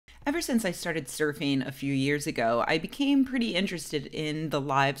Ever since I started surfing a few years ago, I became pretty interested in the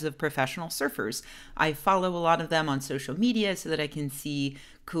lives of professional surfers. I follow a lot of them on social media so that I can see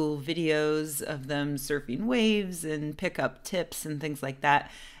cool videos of them surfing waves and pick up tips and things like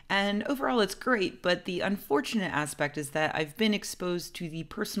that. And overall, it's great, but the unfortunate aspect is that I've been exposed to the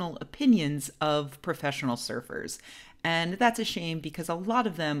personal opinions of professional surfers. And that's a shame because a lot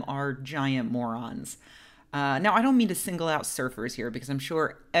of them are giant morons. Now, I don't mean to single out surfers here because I'm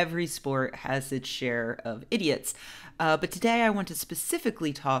sure every sport has its share of idiots. But today I want to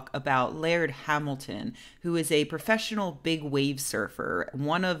specifically talk about Laird Hamilton, who is a professional big wave surfer,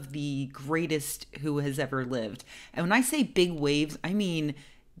 one of the greatest who has ever lived. And when I say big waves, I mean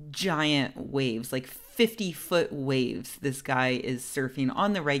giant waves, like 50-foot waves. This guy is surfing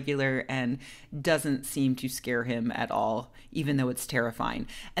on the regular and doesn't seem to scare him at all, even though it's terrifying.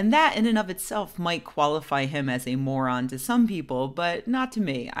 And that in and of itself might qualify him as a moron to some people, but not to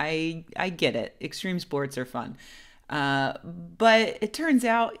me. I get it. Extreme sports are fun. But it turns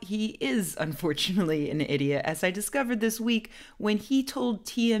out he is unfortunately an idiot, as I discovered this week when he told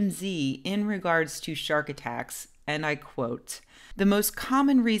TMZ in regards to shark attacks, and I quote, "The most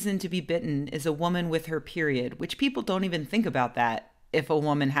common reason to be bitten is a woman with her period, which people don't even think about that. If a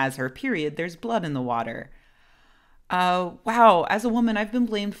woman has her period, there's blood in the water." Wow, as a woman, I've been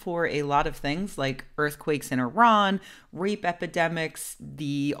blamed for a lot of things like earthquakes in Iran, rape epidemics,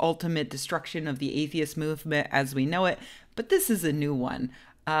 the ultimate destruction of the atheist movement as we know it, but this is a new one.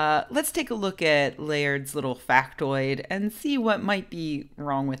 Let's take a look at Laird's little factoid and see what might be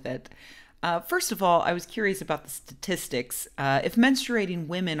wrong with it. First of all, I was curious about the statistics. If menstruating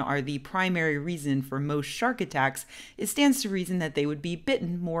women are the primary reason for most shark attacks, it stands to reason that they would be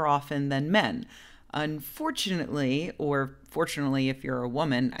bitten more often than men. Unfortunately, or fortunately if you're a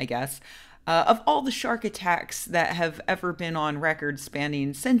woman, I guess, of all the shark attacks that have ever been on record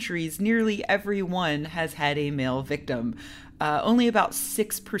spanning centuries, nearly every one has had a male victim. Only about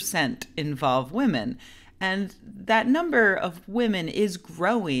 6% involve women. And that number of women is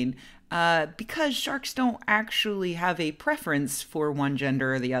growing because sharks don't actually have a preference for one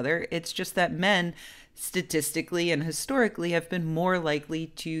gender or the other. It's just that men, statistically and historically, have been more likely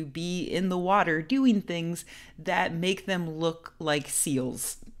to be in the water doing things that make them look like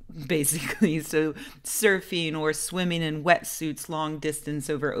seals, basically. So surfing or swimming in wetsuits long distance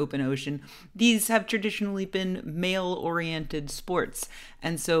over open ocean, these have traditionally been male-oriented sports.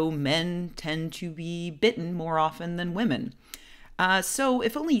 And so men tend to be bitten more often than women. So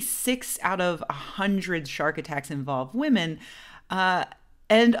if only 6 out of 100 shark attacks involve women,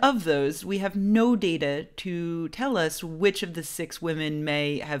 and of those, we have no data to tell us which of the 6 women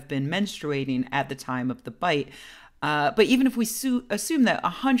may have been menstruating at the time of the bite. But even if we assume that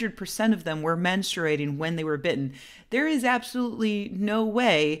 100% of them were menstruating when they were bitten, there is absolutely no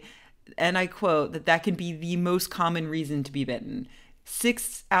way, and I quote, that can be the most common reason to be bitten.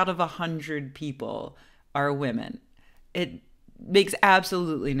 6 out of 100 people are women. It makes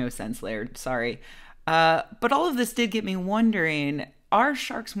absolutely no sense, Laird. Sorry. But all of this did get me wondering, are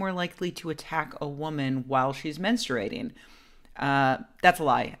sharks more likely to attack a woman while she's menstruating? That's a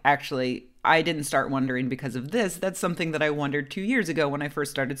lie. Actually, I didn't start wondering because of this. That's something that I wondered 2 years ago when I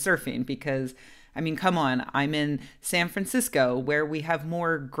first started surfing because, I mean, come on, I'm in San Francisco where we have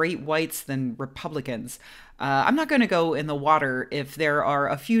more great whites than Republicans. I'm not going to go in the water if there are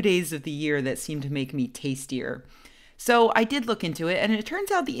a few days of the year that seem to make me tastier. So I did look into it, and it turns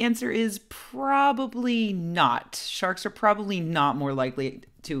out the answer is probably not. Sharks are probably not more likely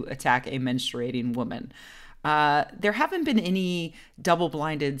to attack a menstruating woman. There haven't been any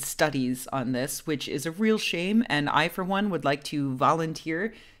double-blinded studies on this, which is a real shame, and I, for one, would like to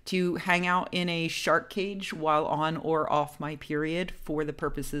volunteer to hang out in a shark cage while on or off my period for the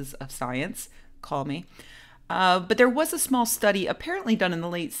purposes of science. Call me. But there was a small study apparently done in the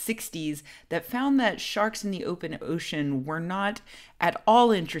late 60s that found that sharks in the open ocean were not at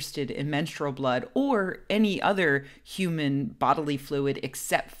all interested in menstrual blood or any other human bodily fluid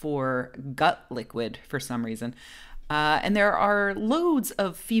except for gut liquid for some reason. And there are loads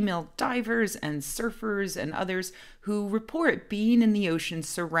of female divers and surfers and others who report being in the ocean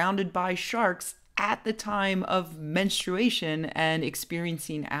surrounded by sharks at the time of menstruation and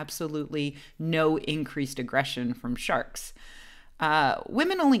experiencing absolutely no increased aggression from sharks.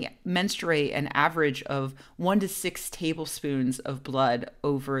 Women only menstruate an average of 1 to 6 tablespoons of blood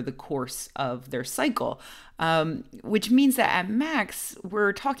over the course of their cycle, which means that at max,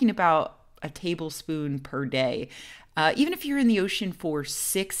 we're talking about a tablespoon per day. Even if you're in the ocean for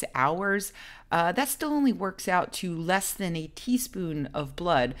 6 hours, that still only works out to less than a teaspoon of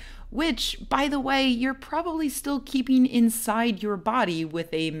blood, which, by the way, you're probably still keeping inside your body with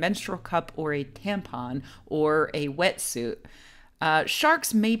a menstrual cup or a tampon or a wetsuit.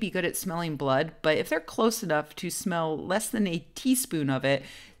 Sharks may be good at smelling blood, but if they're close enough to smell less than a teaspoon of it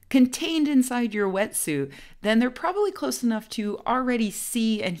contained inside your wetsuit, then they're probably close enough to already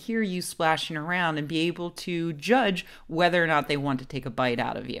see and hear you splashing around and be able to judge whether or not they want to take a bite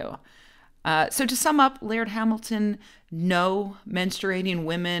out of you. So to sum up, Laird Hamilton, no, menstruating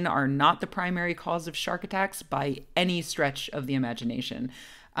women are not the primary cause of shark attacks by any stretch of the imagination.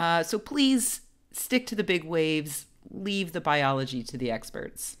 So please stick to the big waves, leave the biology to the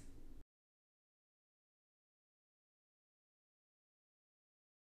experts.